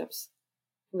relationships.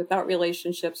 Without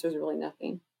relationships, there's really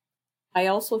nothing. I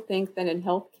also think that in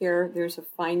healthcare, there's a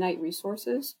finite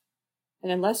resources.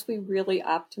 And unless we really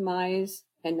optimize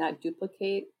and not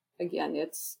duplicate, again,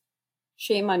 it's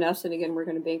shame on us. And again, we're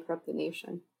going to bankrupt the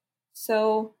nation.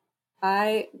 So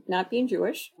not being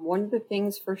Jewish, one of the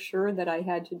things for sure that I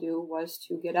had to do was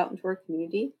to get out into our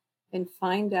community and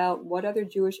find out what other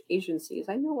Jewish agencies,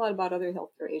 I know a lot about other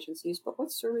healthcare agencies, but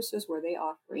what services were they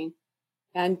offering?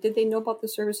 And did they know about the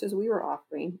services we were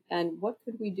offering? And what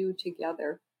could we do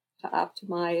together to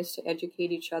optimize, to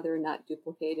educate each other, not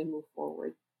duplicate and move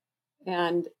forward.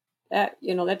 And that,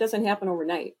 that doesn't happen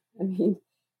overnight. I mean,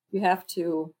 you have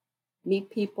to meet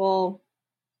people,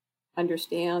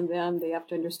 understand them. They have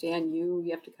to understand you.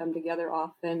 You have to come together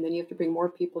often. Then you have to bring more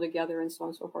people together and so on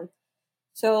and so forth.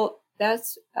 So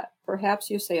that's perhaps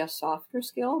you say a softer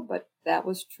skill, but that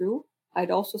was true.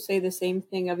 I'd also say the same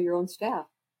thing of your own staff.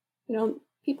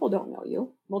 People don't know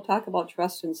you. We'll talk about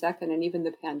trust in a second, and even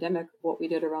the pandemic, what we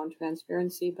did around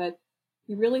transparency, but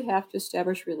you really have to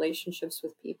establish relationships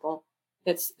with people.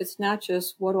 It's not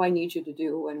just, what do I need you to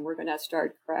do? And we're going to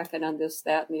start cracking on this,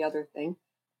 that, and the other thing.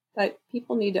 But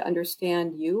people need to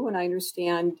understand you, and I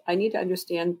need to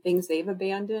understand things they've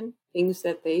abandoned, things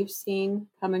that they've seen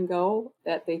come and go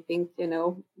that they think,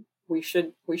 we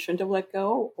shouldn't have let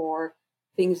go, or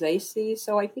things they see.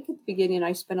 So I think at the beginning,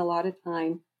 I spent a lot of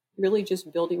time really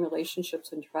just building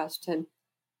relationships and trust. And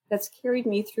that's carried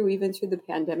me even through the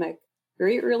pandemic.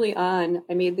 Very early on,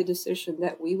 I made the decision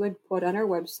that we would put on our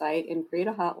website and create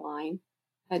a hotline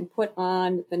and put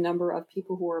on the number of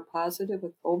people who are positive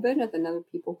with COVID and the number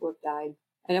of people who have died.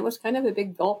 And it was kind of a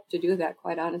big gulp to do that,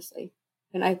 quite honestly.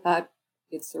 And I thought,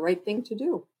 it's the right thing to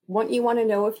do. You want to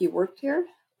know if you worked here,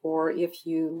 or if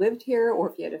you lived here, or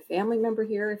if you had a family member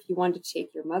here, if you wanted to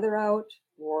take your mother out,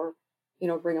 or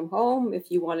bring them home,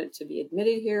 if you wanted to be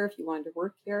admitted here, if you wanted to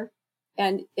work here.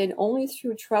 And only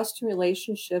through trust and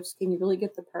relationships can you really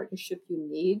get the partnership you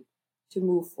need to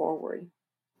move forward.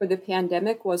 For the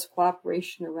pandemic was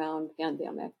cooperation around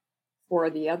pandemic. For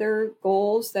the other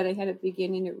goals that I had at the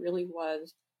beginning, it really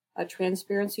was a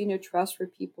transparency and a trust where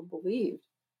people believed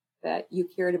that you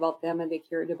cared about them and they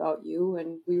cared about you,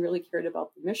 and we really cared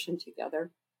about the mission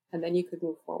together, and then you could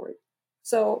move forward.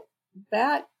 So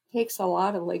that takes a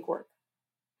lot of legwork.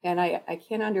 And I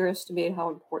can't underestimate how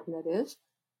important that is,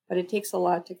 but it takes a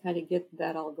lot to kind of get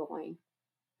that all going.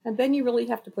 And then you really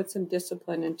have to put some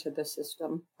discipline into the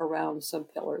system around some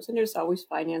pillars. And there's always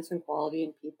finance and quality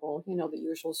and people, the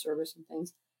usual service and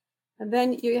things. And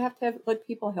then you have to let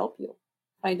people help you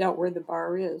find out where the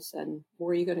bar is and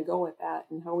where you're going to go with that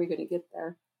and how are we going to get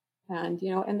there. And,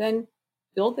 and then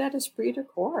build that esprit de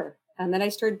corps. And then I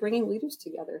started bringing leaders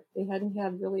together. They hadn't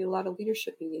had really a lot of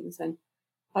leadership meetings. And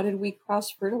how did we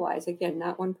cross-fertilize? Again,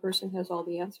 not one person has all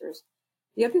the answers.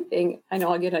 The other thing, I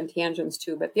know I'll get on tangents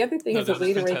too, but the other thing as a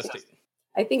leader,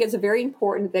 I think it's very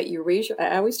important that you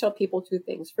I always tell people two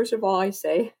things. First of all, I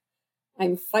say,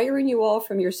 I'm firing you all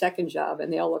from your second job.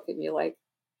 And they all look at me like,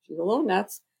 she's a little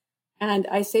nuts. And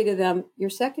I say to them, your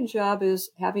second job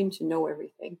is having to know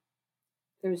everything.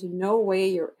 There's no way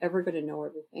you're ever going to know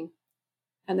everything.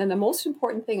 And then the most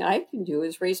important thing I can do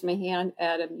is raise my hand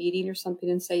at a meeting or something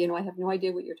and say, I have no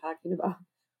idea what you're talking about.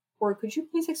 Or could you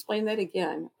please explain that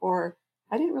again? Or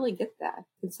I didn't really get that.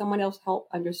 Can someone else help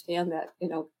understand that,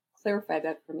 clarify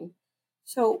that for me?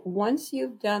 So once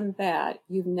you've done that,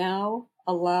 you've now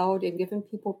allowed and given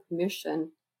people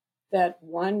permission that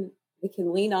one, they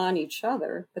can lean on each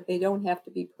other, but they don't have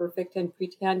to be perfect and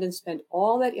pretend and spend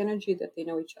all that energy that they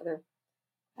know each other.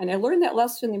 And I learned that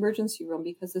lesson in the emergency room,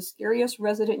 because the scariest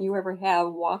resident you ever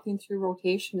have walking through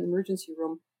rotation in the emergency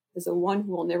room is the one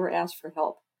who will never ask for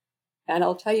help. And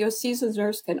I'll tell you, a seasoned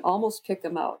nurse can almost pick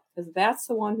them out, because that's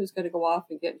the one who's going to go off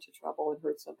and get into trouble and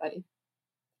hurt somebody.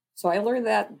 So I learned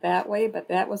that way, but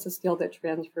that was a skill that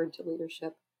transferred to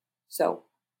leadership. So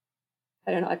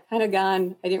I don't know, I've kind of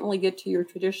I didn't really get to your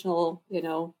traditional,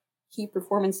 key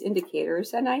performance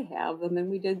indicators, and I have them, and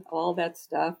we did all that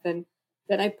stuff. And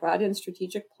then I brought in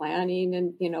strategic planning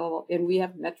and, and we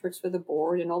have metrics for the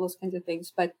board and all those kinds of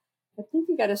things. But I think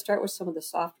you got to start with some of the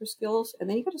softer skills, and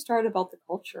then you got to start about the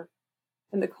culture.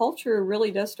 And the culture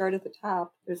really does start at the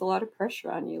top. There's a lot of pressure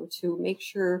on you to make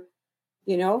sure,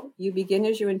 you begin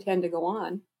as you intend to go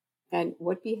on. And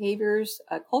what behaviors,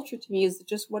 culture to me is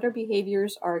just what our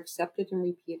behaviors are accepted and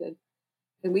repeated.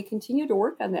 And we continue to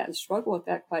work on that and struggle with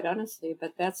that, quite honestly.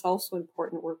 But that's also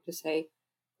important work to say.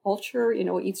 Culture,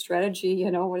 eat strategy,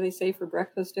 what do they say for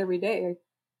breakfast every day?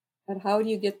 And how do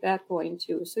you get that going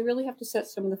too? So you really have to set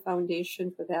some of the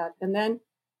foundation for that. And then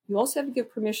you also have to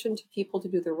give permission to people to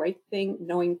do the right thing,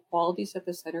 knowing quality is at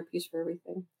the centerpiece for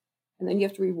everything. And then you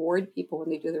have to reward people when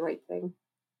they do the right thing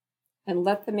and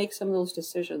let them make some of those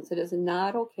decisions. It is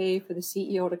not okay for the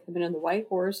CEO to come in on the white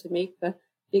horse and make the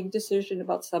big decision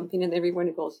about something and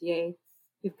everyone goes, yay.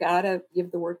 You've got to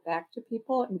give the work back to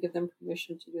people and give them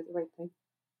permission to do the right thing.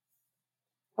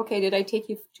 Okay, did I take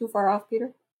you too far off,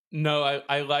 Peter? No,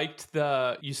 I liked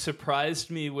you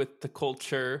surprised me with the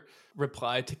culture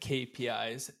reply to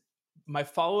KPIs. My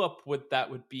follow-up with that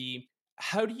would be,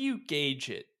 how do you gauge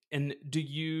it? And do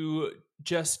you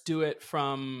just do it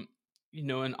from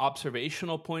an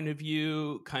observational point of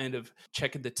view, kind of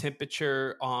checking the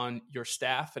temperature on your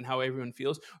staff and how everyone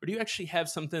feels? Or do you actually have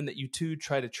something that you two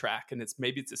try to track? And it's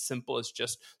as simple as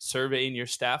just surveying your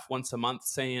staff once a month,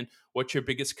 saying, what's your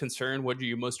biggest concern? What are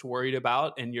you most worried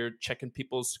about? And you're checking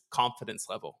people's confidence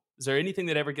level. Is there anything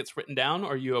that ever gets written down,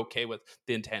 or are you okay with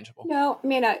the intangible? No, I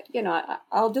mean,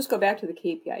 I'll just go back to the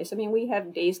KPIs. I mean, we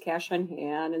have days cash on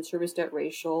hand and service debt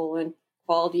ratio and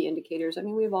quality indicators. I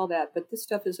mean, we have all that, but this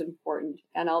stuff is important.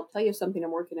 And I'll tell you something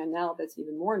I'm working on now that's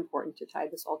even more important to tie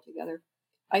this all together.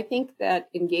 I think that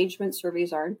engagement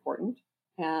surveys are important,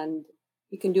 and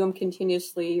you can do them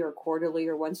continuously or quarterly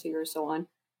or once a year or so on.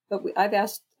 But I've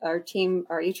asked our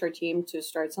HR team, to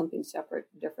start something separate,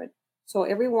 different. So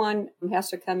everyone has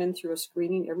to come in through a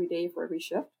screening every day for every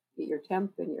shift, get your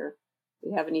temp and if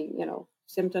you have any,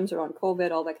 symptoms around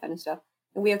COVID, all that kind of stuff.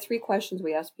 And we have 3 questions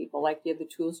we ask people, like, do you have the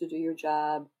tools to do your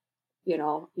job?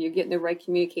 You're getting the right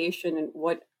communication, and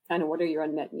what are your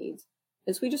unmet needs?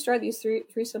 And so we just started these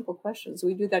three simple questions.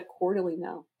 We do that quarterly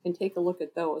now and take a look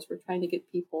at those. We're trying to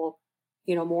get people,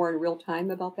 more in real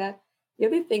time about that. The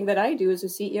other thing that I do as a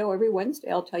CEO, every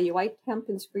Wednesday, I'll tell you, I temp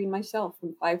and screen myself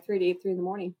from 5:30 to 8:30 in the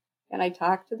morning. And I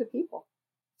talk to the people.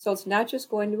 So it's not just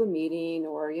going to a meeting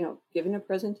or, giving a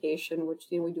presentation, which,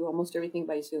 we do almost everything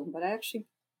by Zoom. But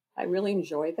I really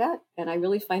enjoy that. And I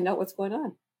really find out what's going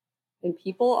on. And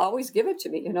people always give it to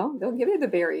me, they'll give you the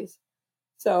berries.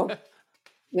 So,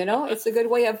 it's a good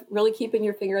way of really keeping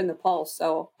your finger in the pulse.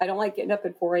 So I don't like getting up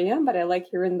at 4 a.m., but I like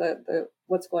hearing the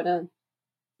what's going on.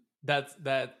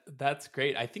 That's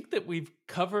great. I think that we've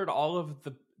covered all of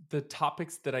the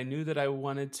topics that I knew that I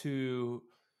wanted to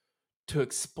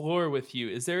explore with you.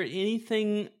 Is there any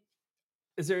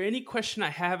question I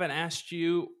haven't asked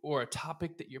you, or a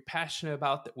topic that you're passionate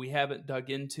about that we haven't dug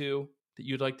into that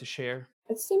you'd like to share?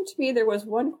 It seemed to me there was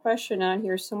one question on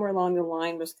here somewhere along the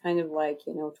line, was kind of like,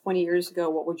 20 years ago,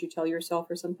 what would you tell yourself,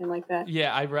 or something like that?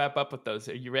 Yeah, I wrap up with those.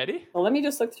 Are you ready? Well, let me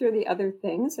just look through the other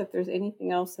things, if there's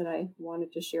anything else that I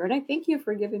wanted to share. And I thank you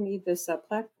for giving me this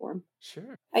platform.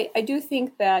 Sure. I do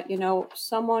think that,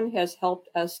 someone has helped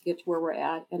us get to where we're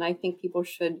at. And I think people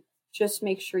should just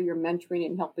make sure you're mentoring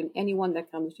and helping anyone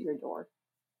that comes to your door.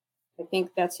 I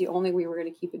think that's the only way we're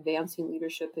going to keep advancing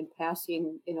leadership and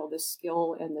passing, this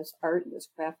skill and this art and this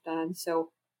craft on.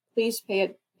 So please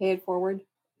pay it forward.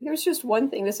 There's just one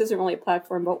thing. This isn't really a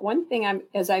platform, but one thing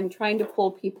as I'm trying to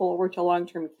pull people over to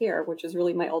long-term care, which is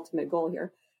really my ultimate goal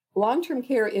here. Long-term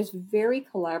care is very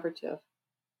collaborative.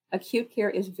 Acute care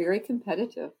is very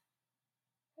competitive.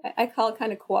 I call it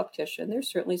kind of co-opetition.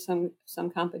 There's certainly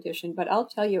some competition, but I'll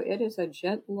tell you, it is a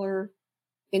gentler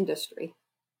industry.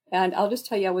 And I'll just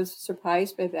tell you, I was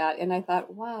surprised by that. And I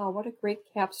thought, wow, what a great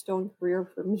capstone career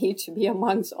for me to be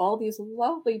amongst all these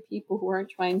lovely people who aren't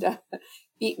trying to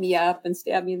beat me up and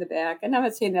stab me in the back. And I'm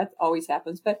not saying that always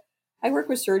happens, but I work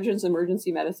with surgeons,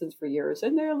 emergency medicines for years,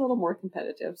 and they're a little more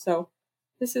competitive. So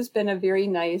this has been a very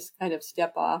nice kind of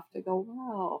step off to go,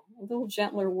 wow, a little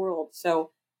gentler world.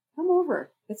 So come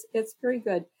over. It's very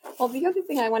good. Well, the other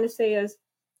thing I want to say is,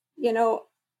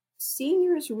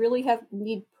 seniors really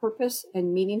need purpose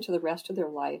and meaning to the rest of their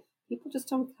life. People just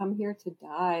don't come here to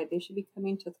die. They should be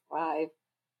coming to thrive.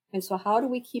 And so how do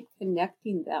we keep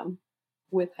connecting them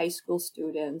with high school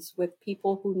students, with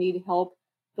people who need help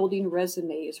building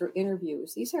resumes or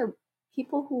interviews? These are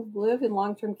people who live in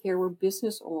long-term care, were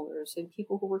business owners, and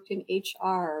people who worked in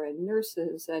HR and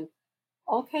nurses and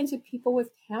all kinds of people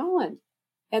with talent.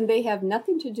 And they have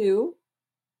nothing to do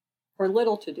or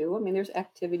little to do. I mean, there's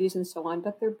activities and so on,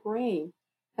 but their brain.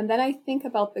 And then I think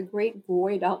about the great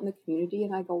void out in the community,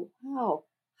 and I go, wow,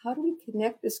 how do we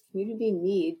connect this community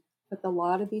need with a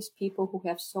lot of these people who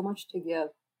have so much to give?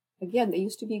 Again, they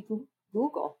used to be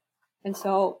Google. And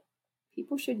so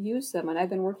people should use them. And I've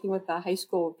been working with the high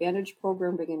school Vantage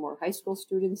program, bringing more high school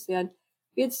students in.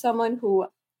 We had someone who,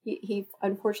 he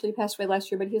unfortunately passed away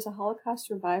last year, but he's a Holocaust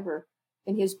survivor.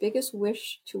 And his biggest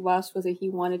wish to us was that he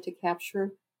wanted to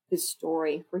capture his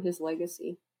story for his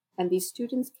legacy. And these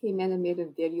students came in and made a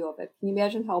video of it. Can you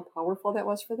imagine how powerful that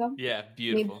was for them? Yeah,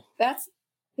 beautiful. That's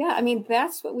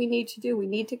what we need to do. We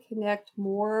need to connect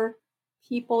more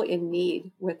people in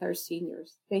need with our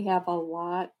seniors. They have a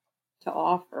lot to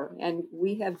offer, and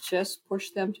we have just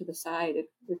pushed them to the side.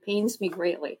 It pains me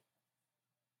greatly.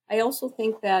 I also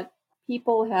think that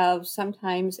people have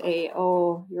sometimes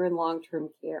you're in long-term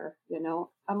care,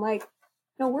 I'm like,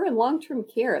 no, we're in long-term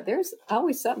care. There's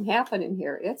always something happening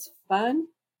here. It's fun.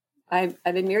 I've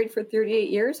been married for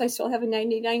 38 years. I still have a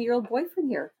 99-year-old boyfriend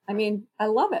here. I mean, I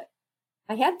love it.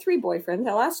 I had 3 boyfriends.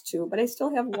 I lost 2, but I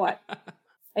still have one.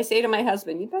 I say to my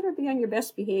husband, you better be on your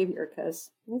best behavior,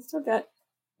 because I still got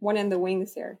one in the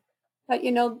wings here. But,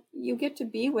 you get to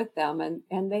be with them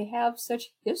and they have such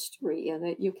history and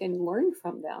that you can learn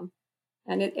from them.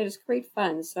 And it is great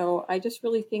fun. So I just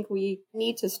really think we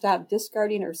need to stop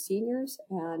discarding our seniors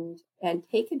and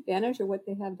take advantage of what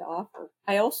they have to offer.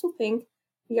 I also think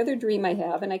the other dream I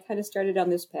have, and I kind of started on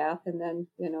this path and then,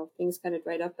 things kind of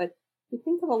dried up, but you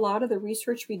think of a lot of the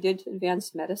research we did to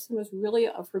advance medicine was really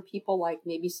for people like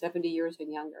maybe 70 years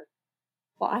and younger.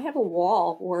 Well, I have a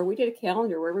wall where we did a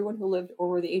calendar where everyone who lived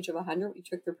over the age of 100, we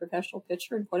took their professional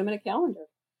picture and put them in a calendar.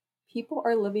 People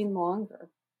are living longer.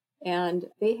 And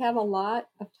they have a lot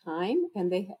of time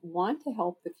and they want to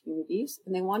help the communities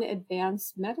and they want to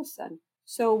advance medicine.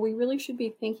 So we really should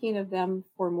be thinking of them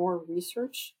for more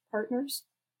research partners.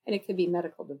 And it could be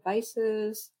medical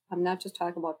devices. I'm not just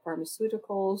talking about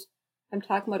pharmaceuticals. I'm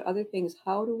talking about other things.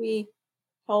 How do we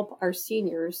help our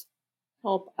seniors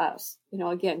help us?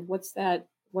 Again, what's that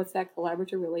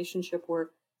collaborative relationship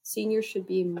where seniors should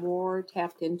be more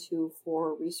tapped into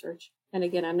for research? And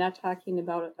again, I'm not talking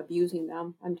about abusing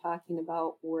them. I'm talking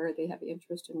about where they have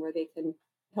interest and where they can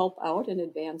help out and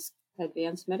advance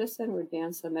medicine or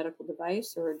advance a medical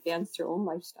device or advance their own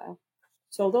lifestyle.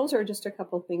 So those are just a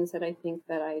couple of things that I think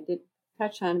that I did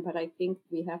touch on, but I think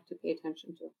we have to pay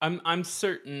attention to. I'm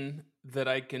certain that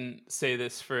I can say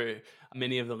this for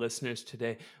many of the listeners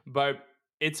today, but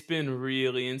it's been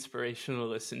really inspirational to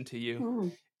listen to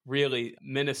you. Really,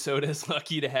 Minnesota's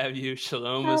lucky to have you.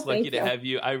 Shalom is lucky to have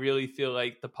you. I really feel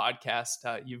like the podcast,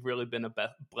 you've really been a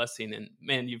blessing. And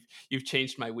man, you've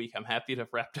changed my week. I'm happy to have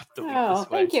wrapped up the week this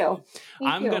way. Thank you.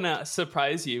 I'm going to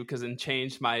surprise you and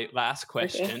change my last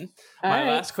question. Okay.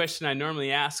 Last question I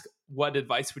normally ask, what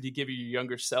advice would you give your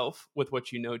younger self with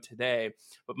what you know today?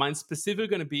 But mine's specifically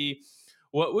going to be,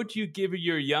 what would you give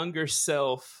your younger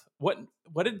self? What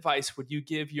advice would you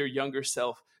give your younger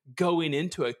self going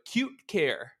into acute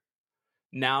care,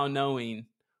 now knowing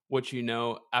what you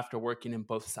know after working in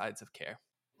both sides of care?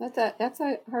 That's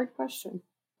a hard question.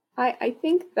 I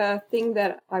think the thing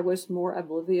that I was more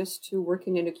oblivious to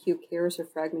working in acute care is a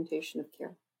fragmentation of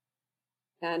care.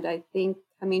 And I think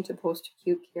coming to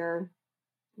post-acute care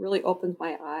really opened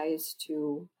my eyes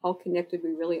to how connected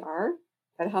we really are,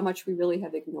 but how much we really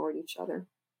have ignored each other.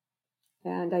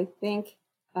 And I think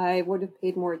I would have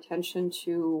paid more attention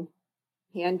to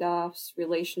handoffs,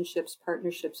 relationships,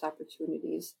 partnerships,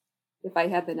 opportunities, if I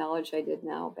had the knowledge I did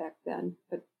now back then.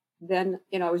 But then,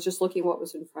 I was just looking what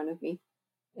was in front of me.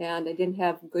 And I didn't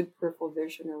have good peripheral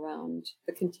vision around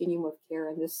the continuum of care.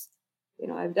 And this,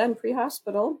 I've done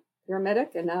pre-hospital,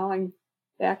 paramedic, and now I'm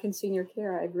back in senior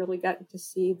care. I've really gotten to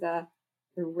see the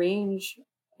range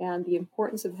and the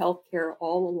importance of healthcare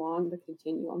all along the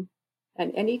continuum.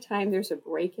 And anytime there's a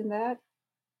break in that,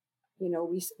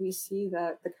 we see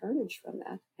the carnage from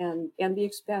that and the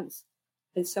expense.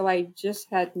 And so I just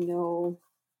had even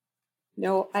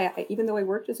though I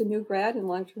worked as a new grad in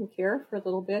long-term care for a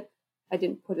little bit, I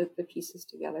didn't put the pieces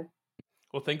together.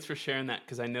 Well, thanks for sharing that,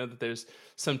 because I know that there's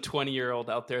some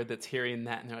 20-year-old out there that's hearing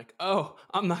that and they're like, "Oh,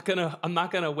 I'm not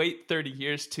gonna wait 30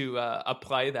 years to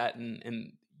apply that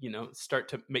and start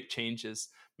to make changes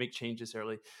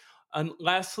early." And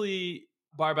lastly,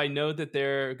 Barb, I know that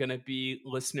there are going to be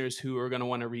listeners who are going to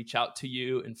want to reach out to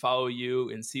you and follow you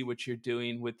and see what you're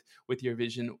doing with your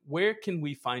vision. Where can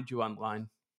we find you online?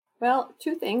 Well,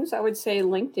 two things. I would say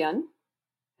LinkedIn,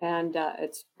 and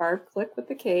it's Barb Klick with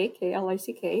the K,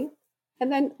 K-L-I-C-K.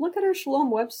 And then look at our Shalom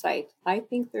website. I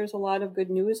think there's a lot of good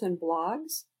news and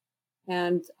blogs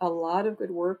and a lot of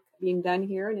good work being done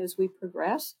here. And as we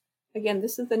progress, again,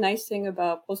 this is the nice thing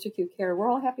about post-acute care. We're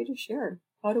all happy to share.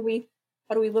 How do we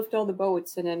lift all the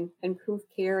boats and improve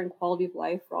care and quality of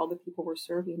life for all the people we're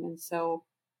serving? And so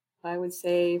I would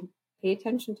say pay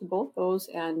attention to both those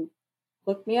and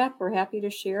look me up. We're happy to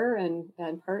share and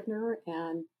partner.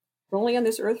 And we're only on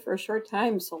this earth for a short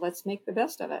time, so let's make the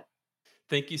best of it.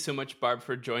 Thank you so much, Barb,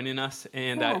 for joining us.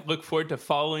 And I look forward to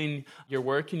following your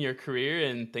work and your career.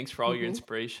 And thanks for all your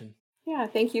inspiration. Yeah,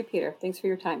 thank you, Peter. Thanks for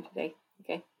your time today.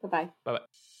 Okay, bye-bye. Bye-bye.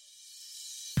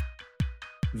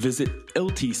 Visit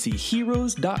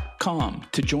ltcheroes.com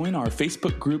to join our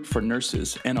Facebook group for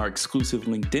nurses and our exclusive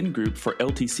LinkedIn group for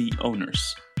LTC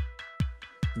owners.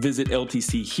 Visit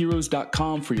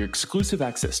ltcheroes.com for your exclusive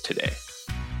access today.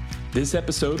 This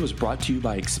episode was brought to you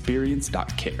by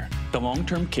Experience.care, the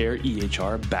long-term care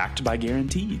EHR backed by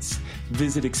guarantees.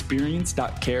 Visit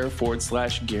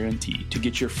experience.care/guarantee to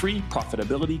get your free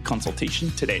profitability consultation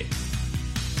today.